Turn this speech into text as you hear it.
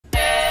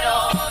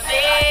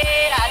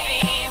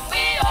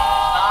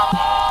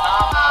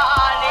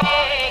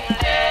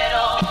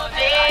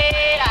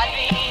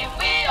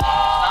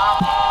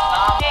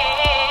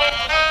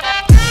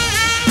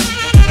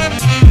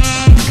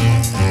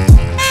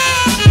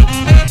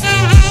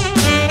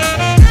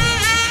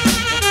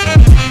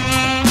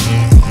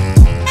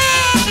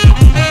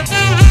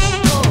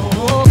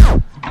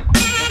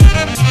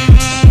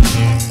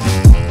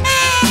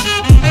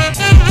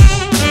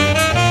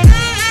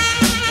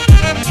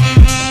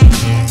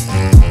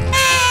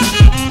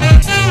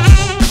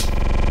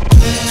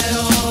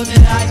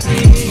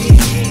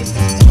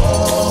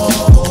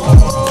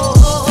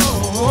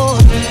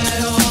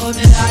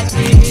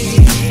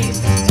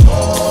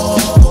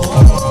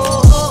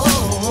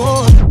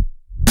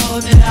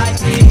did I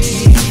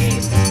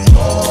dream?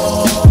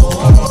 Oh,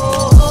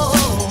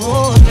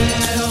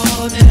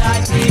 little did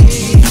I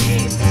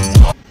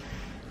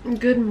dream.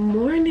 Good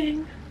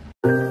morning.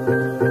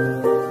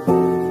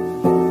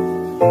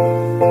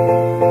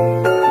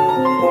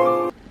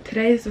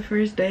 Today is the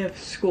first day of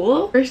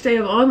school. First day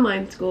of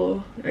online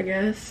school, I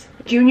guess.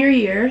 Junior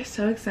year,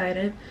 so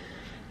excited.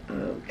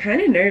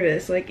 Kind of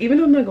nervous. Like, even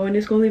though I'm not going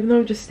to school, even though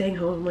I'm just staying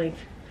home, like,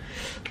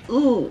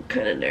 ooh,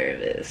 kind of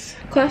nervous.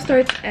 Class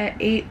starts at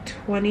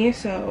 8:20,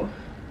 so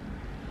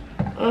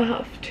I'll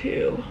have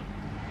to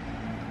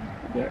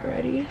get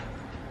ready.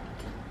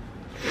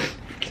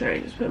 Sorry,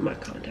 I just put my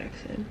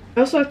contacts in.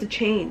 I also have to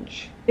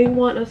change. They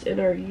want us in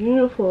our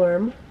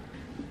uniform.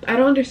 I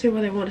don't understand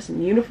why they want us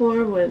in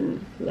uniform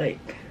when,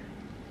 like,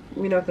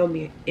 we're not gonna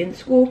be in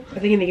school. I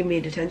think they're gonna give me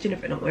a detention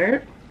if I don't wear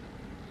it.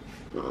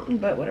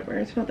 But whatever,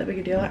 it's not that big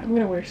a deal. I'm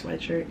gonna wear a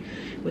sweatshirt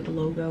with the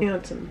logo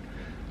and some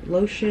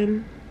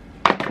lotion.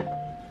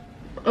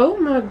 Oh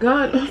my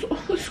god, all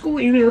the school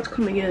emails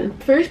coming in.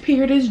 First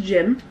period is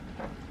gym.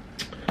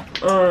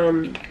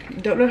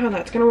 Don't know how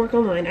that's gonna work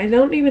online. I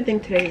don't even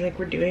think today like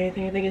we're doing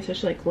anything. I think it's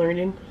just like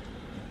learning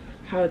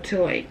how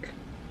to like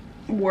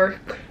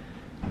work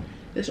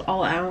this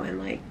all out and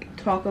like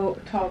talk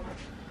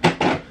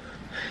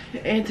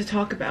and to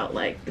talk about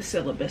like the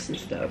syllabus and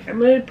stuff.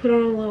 I'm gonna put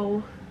on a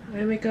little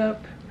eye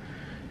makeup.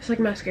 It's like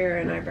mascara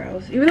and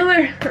eyebrows. Even though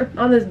they're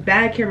on this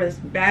bad camera, this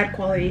bad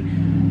quality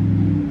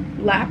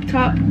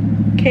laptop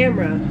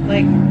camera.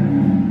 Like,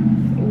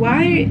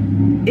 why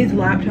is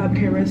laptop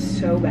cameras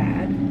so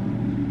bad?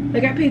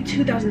 Like, I paid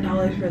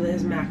 $2,000 for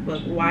this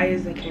MacBook. Why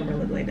does the camera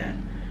look like that?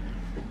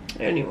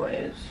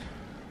 Anyways.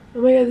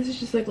 Oh my god, this is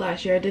just like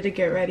last year. I did a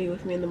get ready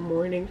with me in the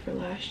morning for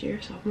last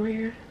year, sophomore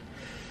year.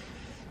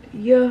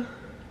 Yeah.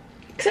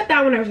 Except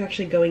that one I was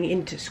actually going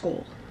into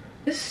school.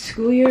 This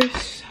school year is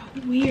so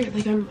weird.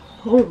 Like, I'm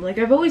home. Like,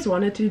 I've always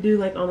wanted to do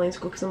like online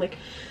school because I'm like,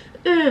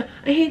 I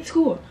hate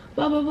school,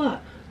 blah blah blah.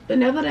 But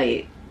now that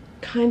I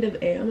kind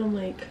of am, I'm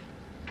like,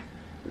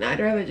 nah, I'd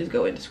rather just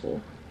go into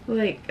school.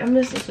 Like, I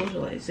miss the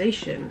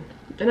socialization,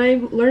 and I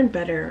learn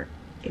better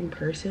in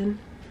person.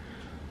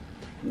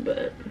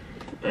 But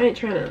I ain't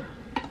trying to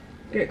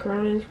get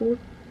corona in school.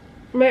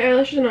 My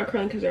eyelashes are not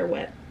curling because they're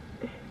wet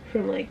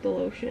from like the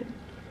lotion.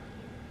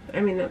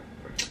 I mean, not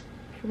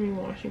from me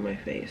washing my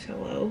face.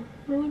 Hello.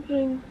 I'm only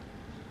putting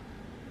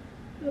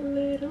a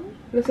little.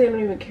 Honestly, I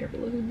don't even care if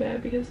it looks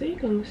bad because they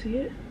ain't gonna see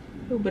it.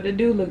 Oh, but it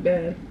do look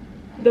bad.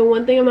 The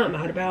one thing I'm not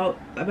mad about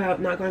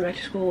not going back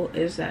to school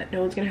is that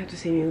no one's gonna have to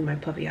see me with my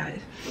puffy eyes.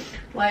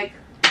 Like,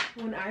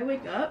 when I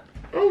wake up,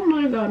 oh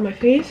my god, my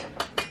face,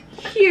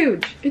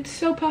 huge. It's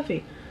so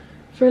puffy.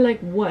 For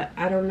like what?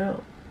 I don't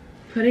know.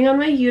 Putting on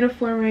my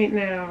uniform right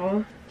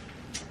now.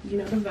 You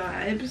know the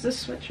vibes.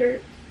 This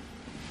sweatshirt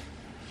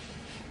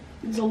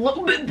is a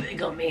little bit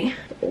big on me.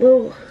 A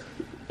little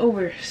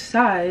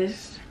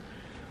oversized.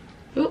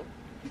 Oh,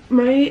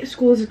 my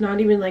school does not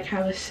even like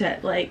have a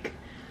set like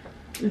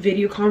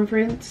video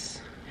conference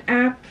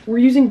app. We're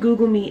using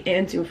Google Meet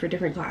and Zoom for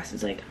different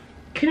classes. Like,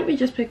 couldn't we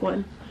just pick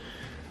one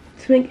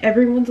to make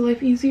everyone's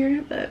life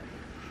easier? But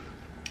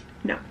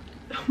no.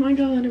 Oh my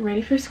god, I'm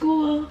ready for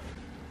school.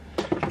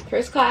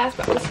 First class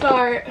about to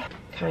start.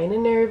 Kind of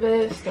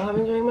nervous, still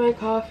haven't drank my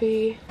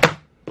coffee.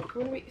 I'm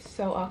gonna be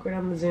so awkward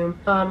on the Zoom.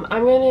 I'm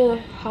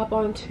gonna hop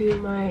onto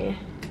my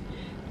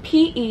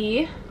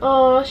PE.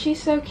 Oh,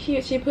 she's so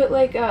cute. She put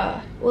like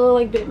a little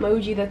like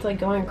bitmoji that's like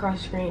going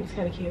across the screen. It's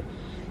kind of cute.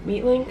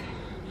 Meet link.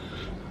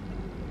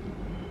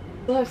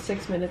 We'll have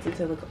 6 minutes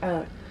until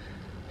the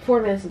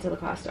 4 minutes until the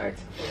class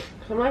starts.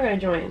 So I'm not gonna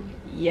join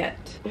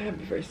yet.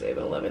 Happy first day of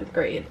 11th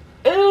grade.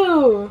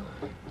 Ooh,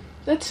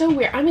 that's so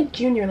weird. I'm a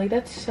junior. Like,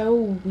 that's so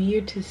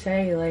weird to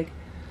say. Like,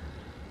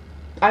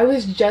 I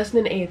was just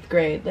in 8th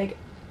grade. Like,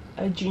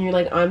 a junior.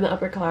 Like, I'm the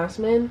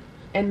upperclassman,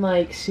 and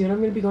like soon I'm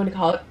gonna be going to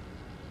college.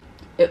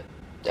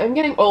 I'm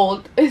getting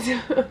old.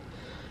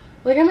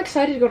 Like, I'm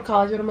excited to go to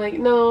college, but I'm like,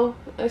 no,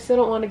 I still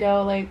don't want to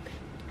go. Like,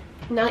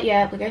 not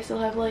yet. Like, I still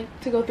have like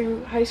to go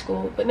through high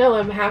school. But no,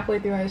 I'm halfway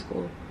through high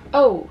school.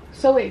 Oh,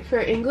 so wait, for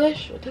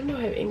English, what time do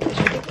I have English?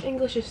 I think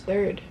English is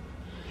 3rd.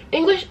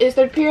 English is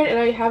 3rd period, and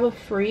I have a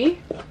free.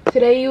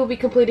 Today you will be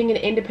completing an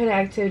independent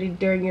activity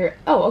during your,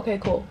 oh, okay,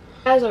 cool.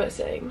 As I was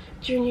saying,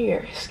 junior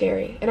year,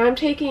 scary. And I'm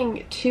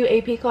taking 2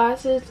 AP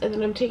classes, and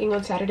then I'm taking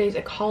on Saturdays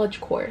a college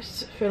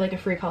course for like a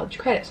free college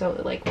credit. So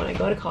like when I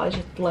go to college,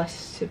 it's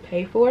less to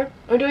pay for.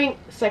 I'm doing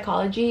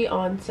psychology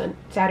on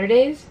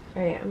Saturdays.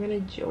 All right, I'm gonna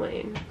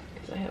join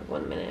because I have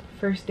 1 minute.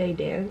 First day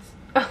dance.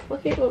 Oh,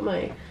 look at what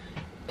my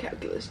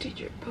calculus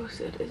teacher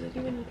posted. Is it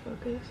even in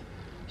focus?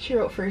 She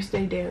wrote first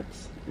day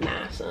dance.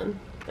 Nah, son,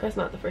 that's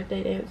not the first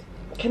day dance.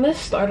 Can this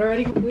start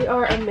already? We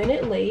are a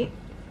minute late.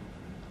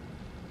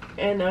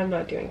 And I'm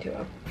not doing too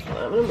well. So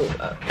I'm gonna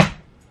move up.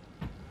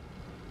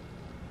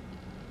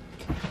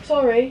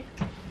 Sorry.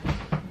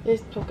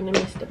 Just talking to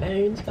Mr.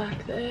 Bones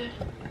back there.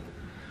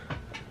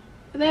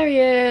 There he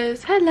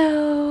is.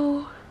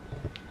 Hello.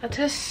 That's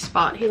his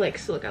spot. He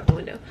likes to look out the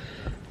window.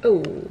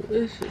 Oh,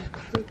 this is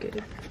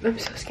crooked. I'm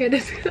so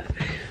scared.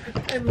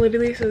 I'm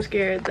literally so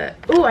scared that,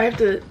 oh, I have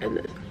to end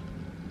this.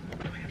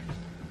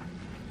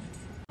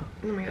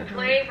 Oh my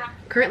god.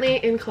 Currently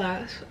in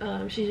class.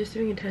 She's just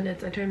doing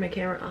attendance. I turned my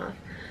camera off.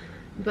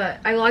 But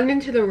I logged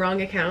into the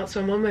wrong account,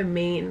 so I'm on my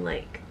main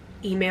like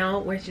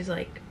email, which is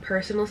like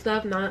personal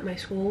stuff, not my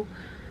school.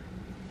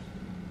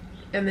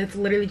 And it's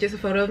literally just a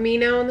photo of me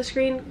now on the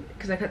screen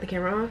because I cut the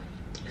camera off.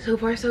 So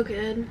far so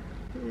good.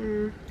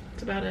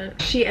 That's about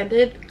it. She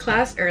ended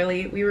class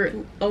early. We were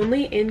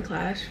only in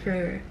class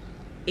for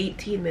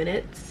 18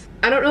 minutes.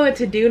 I don't know what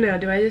to do now.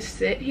 Do I just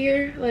sit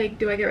here? Like,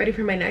 do I get ready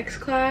for my next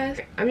class?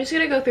 I'm just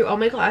gonna go through all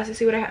my classes,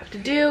 see what I have to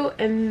do,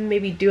 and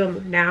maybe do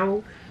them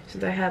now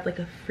since I have like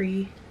a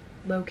free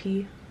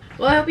low-key.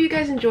 Well, I hope you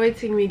guys enjoyed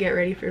seeing me get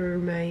ready for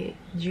my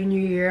junior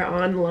year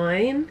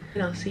online,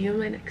 and I'll see you in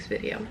my next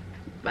video.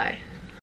 Bye.